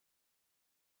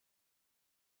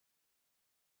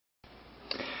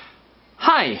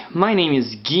Hi, my name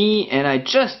is Guy and I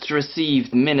just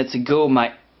received minutes ago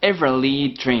my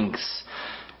Everly drinks.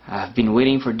 I've been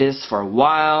waiting for this for a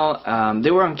while. They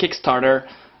were on Kickstarter.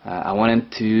 I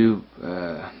wanted to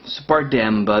support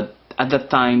them, but at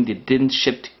that time they didn't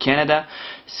ship to Canada,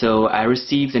 so I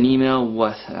received an email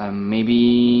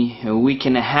maybe a week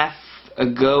and a half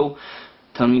ago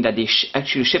telling me that they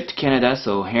actually shipped to Canada,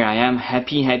 so here I am,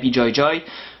 happy joy.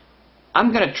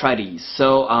 I'm gonna try these.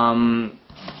 So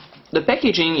the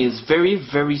packaging is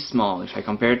very small. If I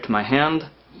compare it to my hand,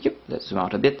 yep, let's zoom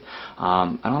out a bit.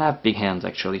 I don't have big hands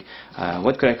actually.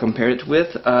 What could I compare it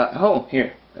with? Oh,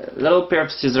 here, a little pair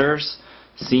of scissors.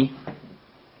 See,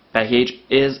 package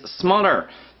is smaller.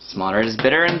 Smaller is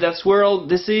better in this world.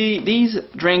 These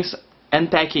drinks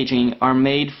and packaging are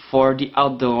made for the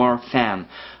outdoor fan,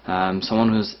 someone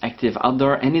who's active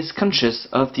outdoor and is conscious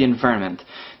of the environment,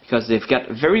 because they've got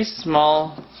very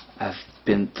small, I've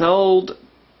been told,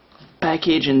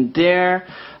 package in there.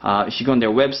 If you go on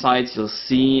their websites, you'll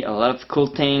see a lot of cool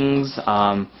things.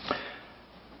 I'm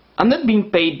not being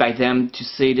paid by them to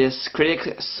say this,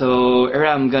 Critic, so here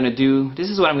this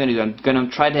is what I'm gonna do. I'm gonna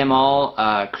try them all,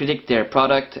 critic their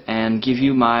product, and give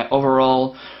you my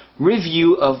overall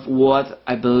review of what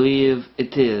I believe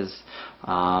it is.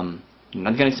 You're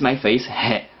not gonna see my face.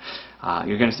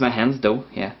 You're gonna see my hands though.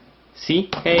 Yeah. See?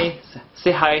 Hey,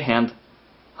 say hi, hand.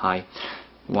 Hi.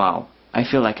 Wow. I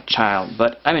feel like a child,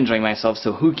 but I'm enjoying myself,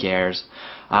 so who cares?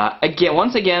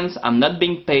 Once again, I'm not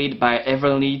being paid by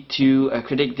Everly to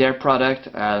critic their product.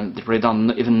 They really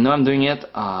don't even know I'm doing it,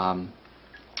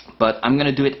 but I'm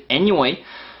gonna do it anyway.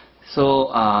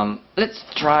 So let's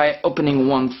try opening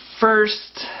one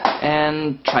first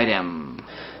and try them.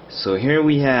 So here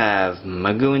we have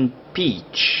Mango and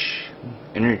Peach,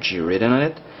 energy written on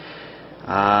it.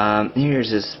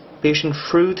 Here's this passion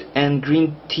fruit and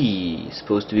green tea,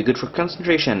 supposed to be good for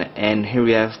concentration. And here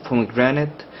we have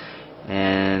pomegranate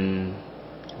and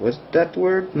what's that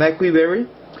word? Macquaberry,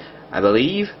 I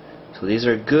believe. So these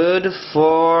are good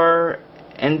for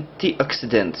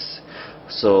antioxidants.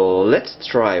 So let's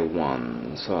try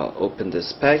one. So I'll open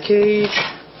this package.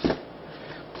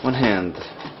 One hand.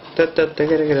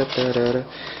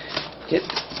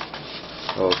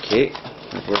 Okay,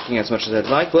 not working as much as I'd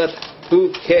like, but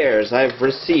who cares? I've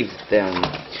received them.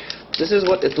 This is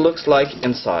what it looks like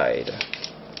inside.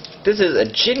 This is a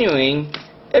genuine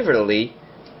Everly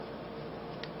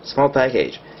small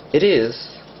package. It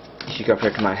is, if you compare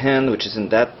it to my hand, which isn't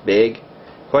that big,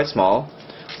 quite small,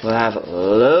 will have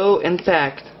low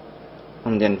impact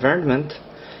on the environment.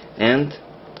 And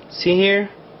see here,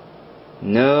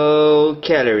 no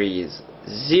calories,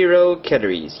 0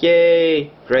 calories.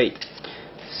 Yay! Great.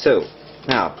 So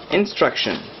now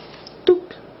instruction.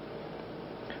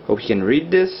 Hope you can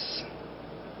read this.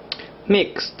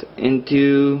 Mixed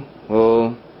into,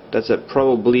 well, that's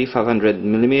probably 500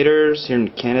 millimeters here in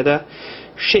Canada.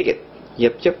 Shake it,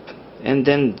 yep, and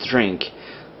then drink.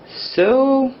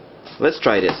 So let's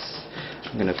try this.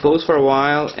 I'm gonna pause for a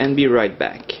while and be right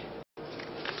back.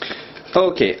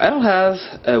 Okay, I don't have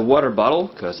a water bottle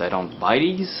because I don't buy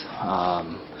these.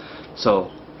 So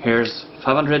here's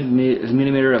 500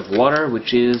 millimeter of water,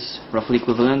 which is roughly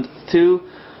equivalent to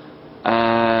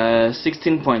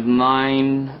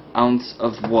 16.9 ounce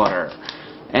of water.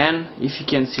 And if you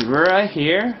can see right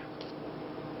here,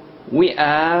 we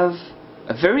have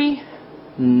a very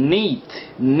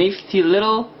nifty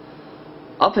little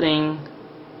opening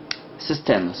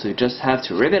system. So you just have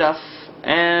to rip it off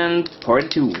and pour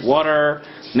it into water,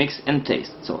 mix and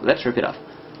taste. So let's rip it off.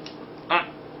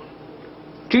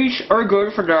 Teeth are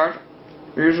good for that.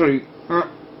 Usually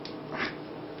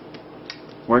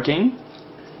working.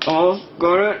 Oh,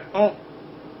 got it. Oh.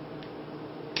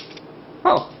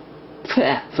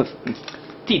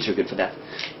 Teeth are good for that.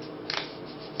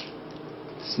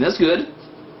 Smells good.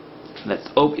 Let's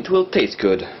hope it will taste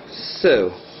good.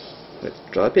 So, let's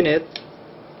drop in it.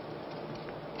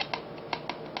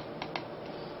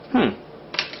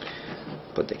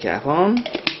 Put the cap on.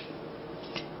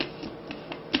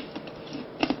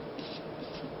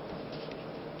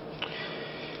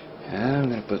 I'm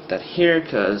gonna put that here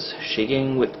because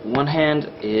shaking with one hand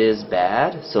is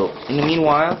bad. So in the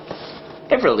meanwhile,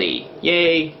 Everly,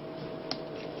 yay!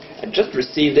 I just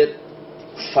received it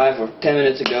 5 or 10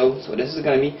 minutes ago, so this is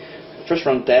gonna be first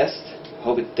round test.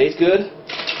 Hope it tastes good.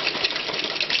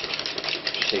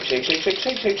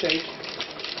 Shake.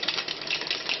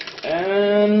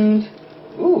 And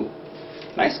ooh,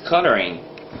 nice coloring.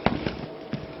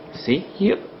 See?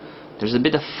 Yep. There's a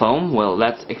bit of foam. Well,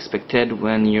 that's expected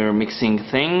when you're mixing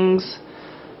things.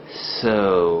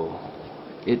 So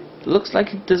it looks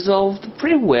like it dissolved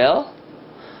pretty well.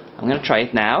 I'm gonna try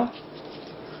it now.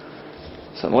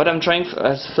 So what I'm trying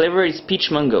as flavor is peach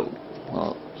mango.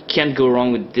 Well, you can't go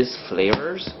wrong with these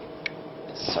flavors.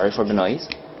 Sorry for the noise.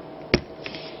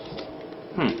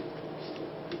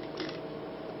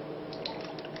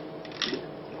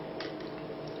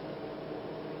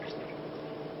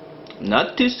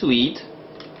 Not too sweet.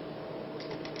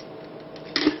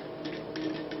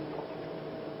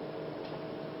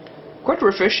 Quite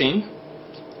refreshing.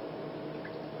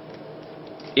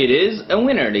 It is a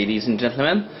winner, ladies and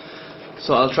gentlemen.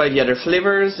 So I'll try the other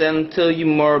flavors and tell you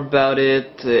more about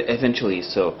it eventually.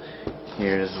 So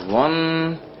here's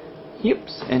one,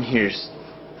 oops, and here's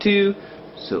two.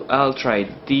 So I'll try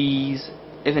these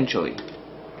eventually.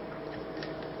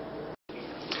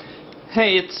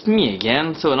 Hey, it's me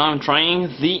again. So now I'm trying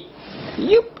the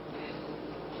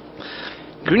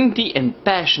green tea and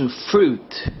passion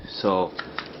fruit. So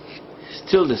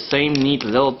still the same neat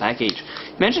little package.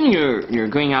 Imagine you're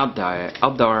going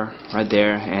outdoor right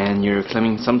there, and you're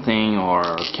climbing something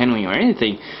or canoeing or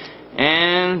anything,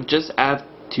 and just have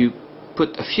to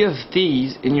put a few of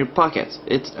these in your pockets.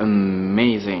 It's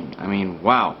amazing. I mean,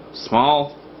 wow,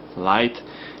 small, light.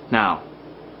 Now,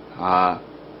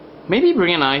 maybe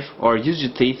bring a knife or use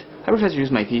your teeth. I prefer to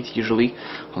use my teeth usually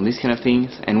on these kind of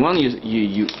things. And when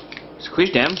you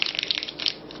squish them,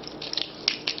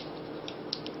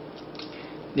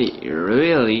 they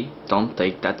really don't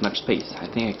take that much space. I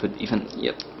think I could even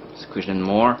squish them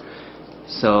more.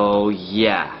 So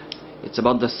yeah, it's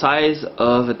about the size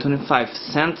of a 25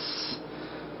 cents,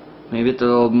 maybe a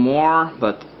little more,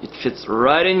 but it fits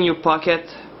right in your pocket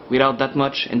without that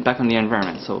much impact on the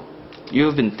environment. So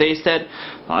you've been tasted.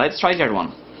 Now let's try the other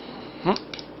one.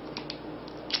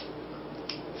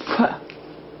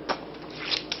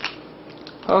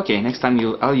 Okay, next time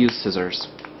I'll use scissors.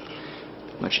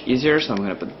 Much easier, so I'm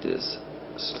gonna put this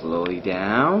slowly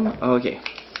down. Okay.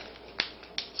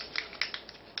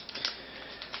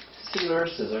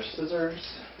 Scissors, scissors, scissors.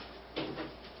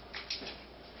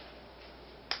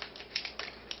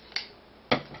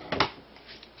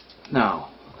 Now,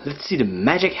 let's see the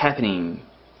magic happening.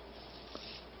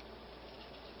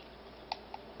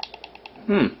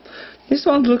 This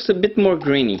one looks a bit more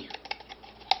grainy.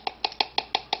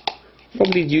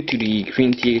 Probably due to the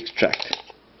green tea extract.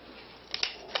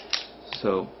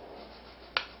 So,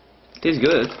 it tastes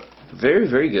good. Very,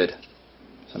 very good.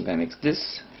 So I'm gonna mix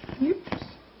this.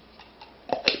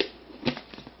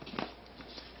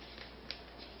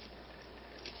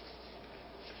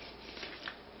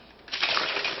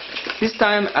 This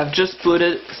time I've just put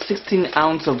 16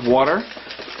 ounces of water.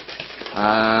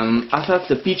 I thought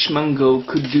the peach mango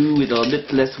could do with a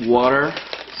bit less water,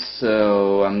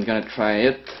 so I'm gonna try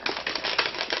it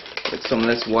with some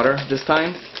less water this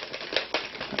time.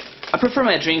 I prefer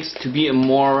my drinks to be a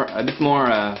bit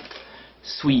more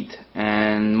sweet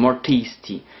and more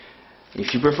tasty.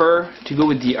 If you prefer to go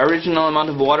with the original amount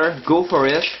of water, go for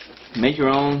it. Make your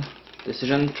own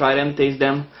decision. Try them, taste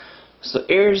them. So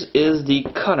here's the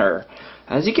color.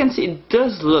 As you can see, it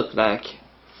does look like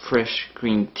fresh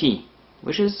green tea,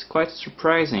 which is quite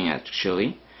surprising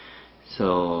actually.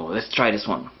 So let's try this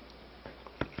one.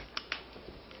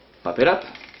 Pop it up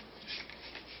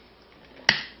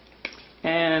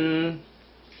and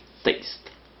taste.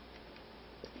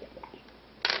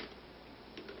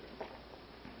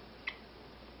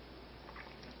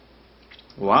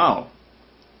 Wow,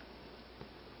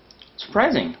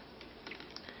 surprising.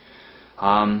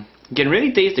 You can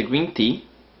really taste the green tea.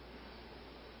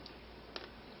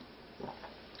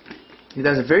 It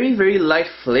has a very, very light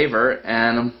flavor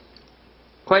and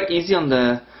quite easy in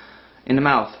the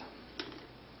mouth.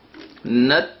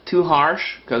 Not too harsh,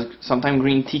 because sometimes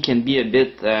green tea can be a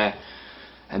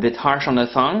bit harsh on the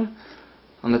tongue,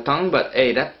 But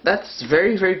hey, that's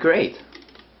very, very great.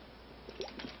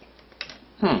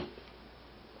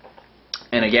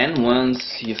 And again,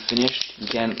 once you've finished, you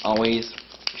can always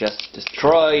just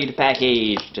destroy the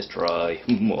package. Destroy.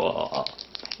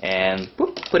 And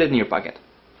whoop, put it in your pocket.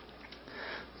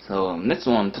 So next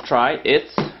one to try,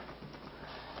 it's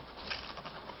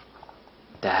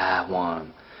that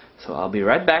one. So I'll be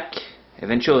right back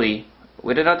eventually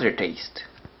with another taste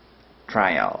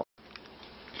trial.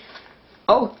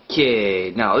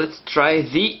 Okay, now let's try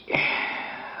the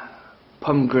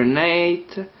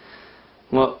pomegranate.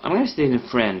 Well, I'm gonna say it in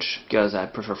French because I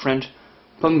prefer French.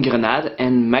 Pomegranate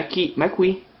and maqui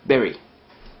berry.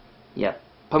 Yeah,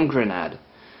 pomegranate.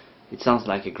 It sounds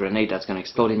like a grenade that's gonna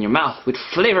explode in your mouth with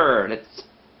flavor. Let's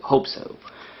hope so.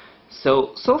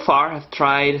 So far I've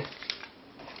tried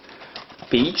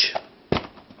peach,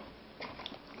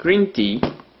 green tea,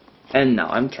 and now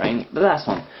I'm trying the last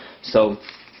one. So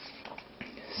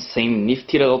same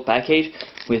nifty little package.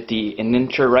 with the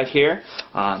indenture right here.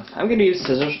 I'm gonna use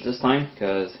scissors this time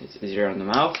because it's easier on the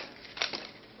mouth.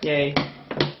 Yay!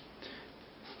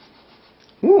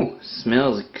 Ooh,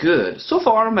 smells good. So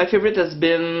far, my favorite has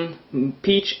been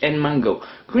peach and mango.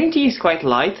 Green tea is quite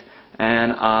light,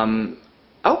 and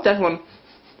I hope that one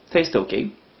tastes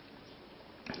okay.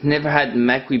 Never had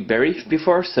maquis berry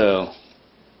before, so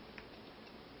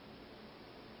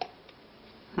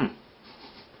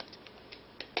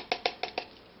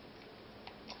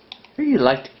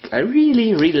I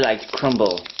really like to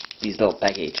crumble these little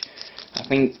package. I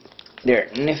think they're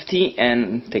nifty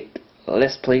and take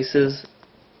less places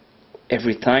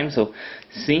every time. So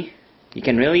see, you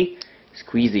can really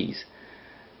squeeze these.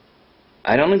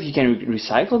 I don't know if you can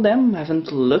recycle them. I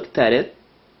haven't looked at it.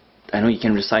 I know you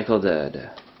can recycle the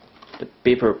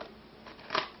paper,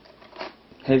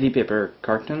 heavy paper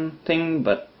carton thing,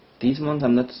 but these ones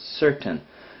I'm not certain.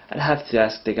 I'd have to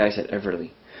ask the guys at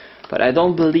Everly, but I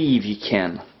don't believe you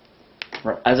can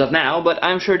as of now, but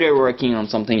I'm sure they're working on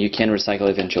something you can recycle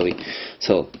eventually.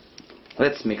 So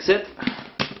let's mix it.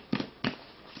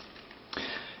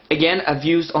 Again, I've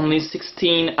used only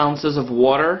 16 ounces of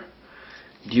water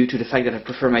due to the fact that I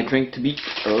prefer my drink to be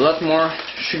a lot more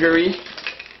sugary,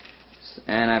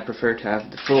 and I prefer to have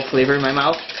the full flavor in my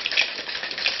mouth.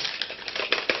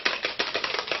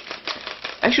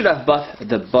 I should have bought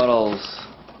the bottles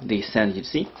they send, you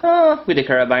see, with the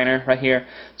carabiner right here,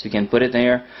 so you can put it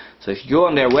there. So if you go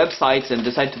on their websites and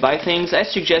decide to buy things, I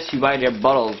suggest you buy their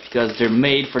bottles because they're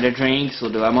made for their drink, so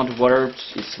the amount of water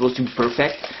is supposed to be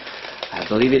perfect. I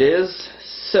believe it is.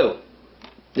 So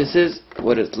this is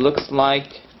what it looks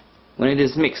like when it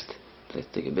is mixed. Let's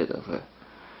take a bit of a...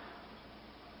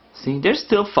 See, there's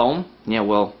still foam. Yeah,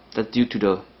 well, that's due to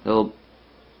the little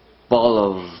ball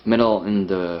of metal in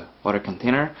the water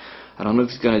container. I don't know if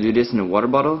it's gonna do this in a water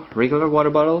bottle, regular water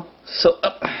bottle. So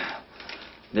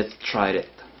let's try it.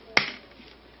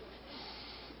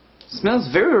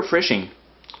 Smells very refreshing.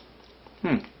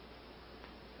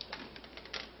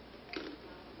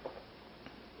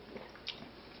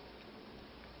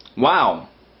 Wow.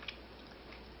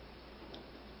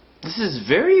 This is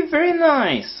very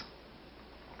nice.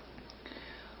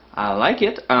 I like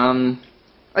it.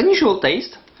 Unusual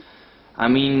taste. I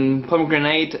mean,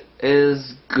 pomegranate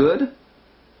is good.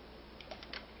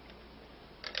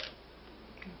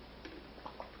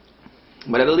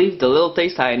 But I believe the little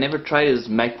taste I never tried is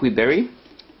maquis berry.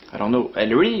 I don't know. I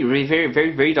really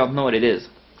very don't know what it is.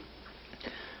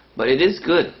 But it is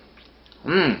good.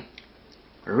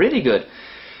 Really good.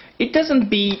 It doesn't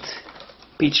beat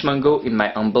peach mango in my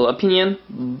humble opinion,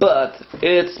 but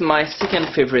it's my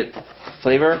second favorite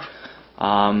flavor.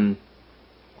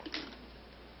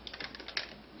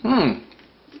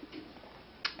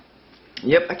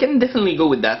 Yep, I can definitely go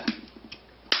with that.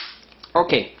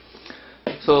 Okay,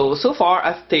 so far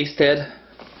I've tasted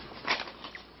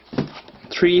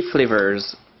 3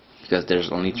 flavors, because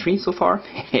there's only 3 so far.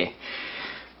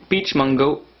 Peach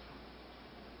mango,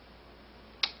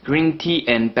 green tea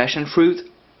and passion fruit,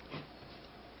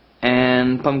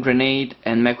 and pomegranate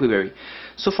and maquis berry.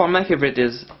 So far my favorite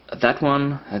is that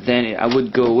one. Then I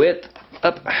would go with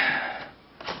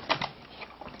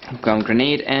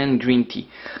pomegranate and green tea.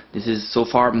 This is so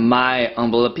far my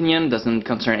humble opinion, doesn't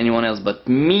concern anyone else but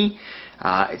me.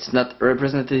 It's not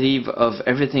representative of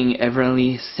everything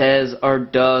Everly says or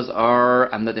does,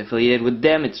 or I'm not affiliated with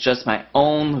them. It's just my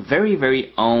own,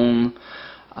 very own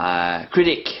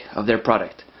critic of their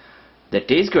product. They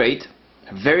taste great,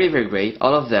 very great,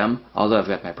 all of them, although I've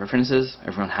got my preferences,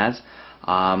 everyone has.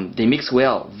 They mix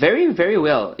well, very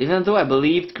well. Even though I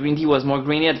believed green tea was more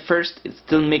greeny at first, it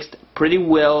still mixed pretty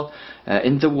well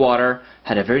in the water,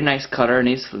 had a very nice color,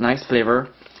 nice flavor.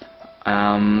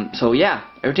 So yeah,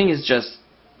 everything is just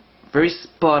very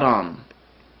spot on.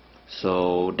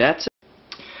 So that's it.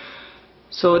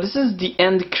 So this is the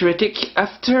end critic.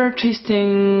 After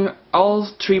tasting all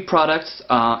 3 products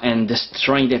and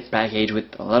destroying the package with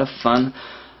a lot of fun,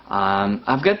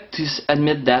 I've got to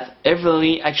admit that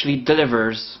Everly actually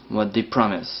delivers what they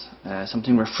promise.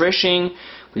 Something refreshing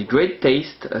with great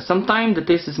taste. Sometimes the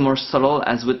taste is more subtle,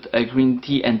 as with green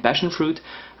tea and passion fruit.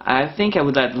 I think I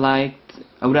would have liked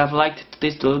to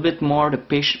taste a little bit more the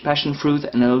passion fruit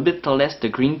and a little bit less the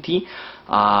green tea.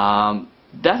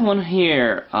 That one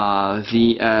here,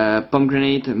 the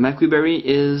pomegranate maquis berry,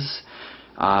 is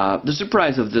the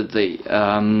surprise of the day.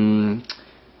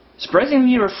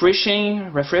 Surprisingly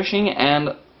refreshing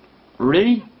and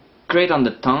really great on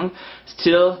the tongue.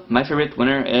 Still, my favorite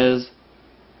winner is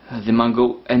the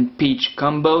mango and peach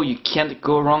combo. You can't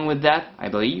go wrong with that, I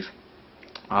believe.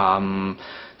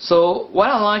 So what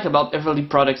I like about Everly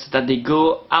products is that they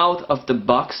go out of the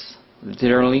box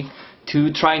literally,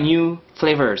 to try new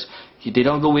flavors. They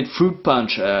don't go with fruit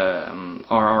punch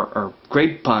or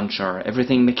grape punch or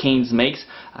everything McCain's makes.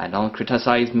 I don't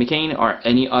criticize McCain or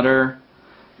any other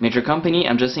major company.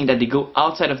 I'm just saying that they go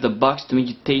outside of the box to make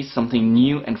you taste something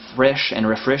new and fresh and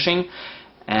refreshing.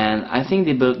 And I think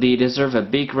they deserve a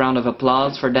big round of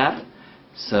applause for that.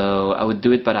 So I would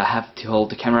do it, but I have to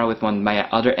hold the camera with my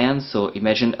other hand. So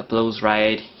imagine applause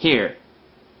right here.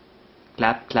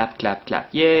 Clap, clap, clap,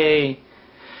 clap. Yay!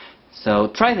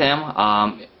 So try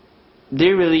them.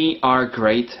 They really are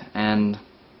great, and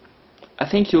I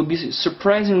think you'll be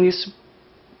surprisingly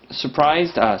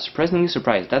surprised. Surprisingly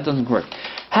surprised. That doesn't work.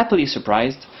 Happily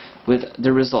surprised with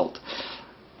the result.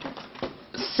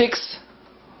 6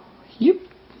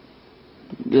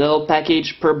 little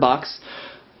package per box.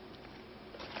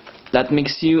 That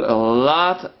makes you a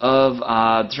lot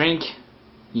of drink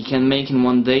you can make in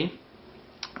one day.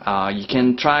 You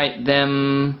can try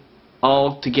them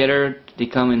all together. They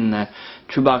come in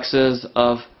 3 boxes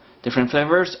of different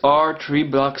flavors or 3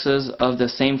 boxes of the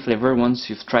same flavor. Once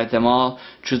you've tried them all,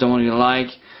 choose the one you like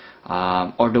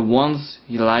or the ones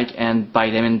you like and buy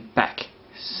them in pack.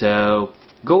 So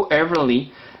go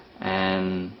early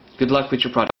and good luck with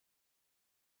your product.